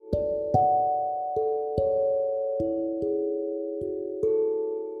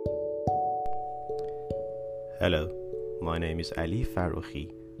Hello, my name is Ali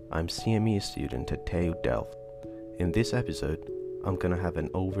Farouki. I'm CME student at TU Delft. In this episode, I'm gonna have an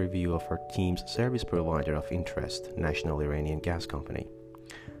overview of our team's service provider of interest, National Iranian Gas Company.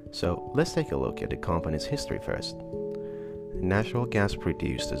 So let's take a look at the company's history first. Natural gas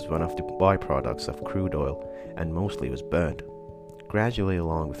produced is one of the byproducts of crude oil and mostly was burned. Gradually,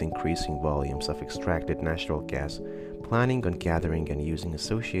 along with increasing volumes of extracted natural gas, planning on gathering and using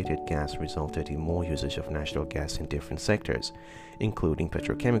associated gas resulted in more usage of natural gas in different sectors, including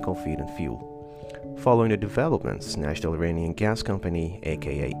petrochemical feed and fuel. Following the developments, National Iranian Gas Company,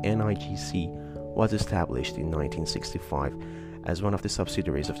 aka NIGC, was established in 1965 as one of the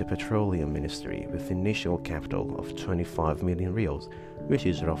subsidiaries of the Petroleum Ministry with initial capital of 25 million rials, which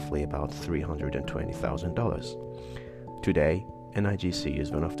is roughly about $320,000. Today, NIGC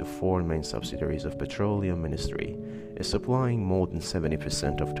is one of the four main subsidiaries of Petroleum Ministry, is supplying more than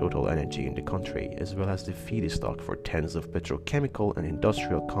 70% of total energy in the country, as well as the feedstock for tens of petrochemical and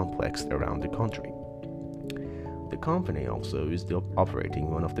industrial complexes around the country. The company also is operating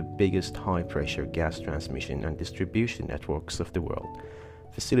one of the biggest high-pressure gas transmission and distribution networks of the world,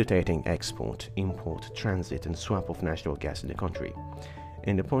 facilitating export, import, transit, and swap of natural gas in the country.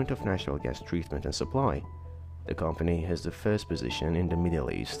 In the point of natural gas treatment and supply, the company has the first position in the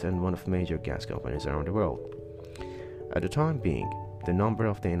Middle East and one of the major gas companies around the world. At the time being, the number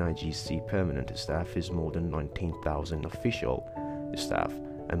of the NIGC permanent staff is more than 19,000 official staff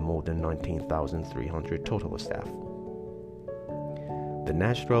and more than 19,300 total staff. The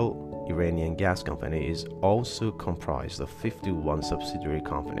National Iranian Gas Company is also comprised of 51 subsidiary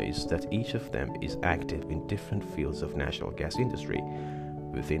companies that each of them is active in different fields of natural gas industry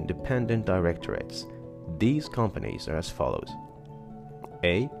with independent directorates. These companies are as follows.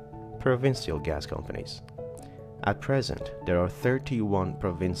 A. Provincial gas companies. At present, there are 31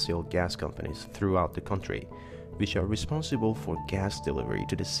 provincial gas companies throughout the country, which are responsible for gas delivery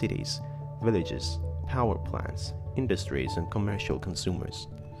to the cities, villages, power plants, industries, and commercial consumers.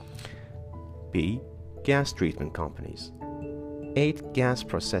 B. Gas treatment companies. 8 gas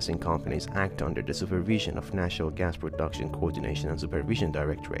processing companies act under the supervision of National Gas Production Coordination and Supervision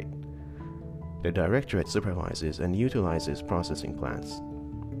Directorate. The Directorate supervises and utilizes processing plants.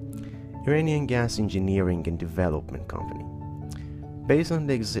 Iranian Gas Engineering and Development Company. Based on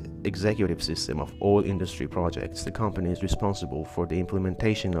the executive system of all industry projects, the company is responsible for the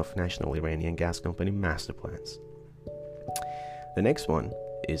implementation of National Iranian Gas Company master plans. The next one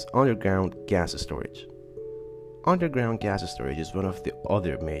is underground gas storage. Underground gas storage is one of the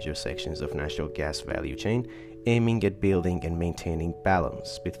other major sections of natural gas value chain, aiming at building and maintaining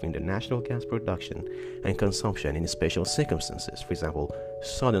balance between the natural gas production and consumption in special circumstances, for example,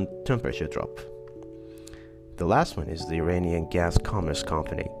 sudden temperature drop. The last one is the Iranian Gas Commerce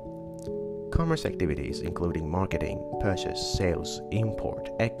Company. Commerce activities including marketing, purchase, sales, import,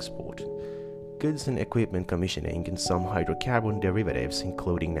 export, goods and equipment commissioning, and some hydrocarbon derivatives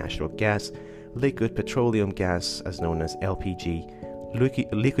including natural gas, liquid petroleum gas as known as LPG,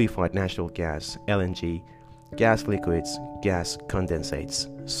 liquefied natural gas, LNG, gas liquids, gas condensates,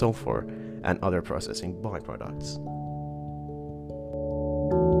 sulfur, and other processing byproducts.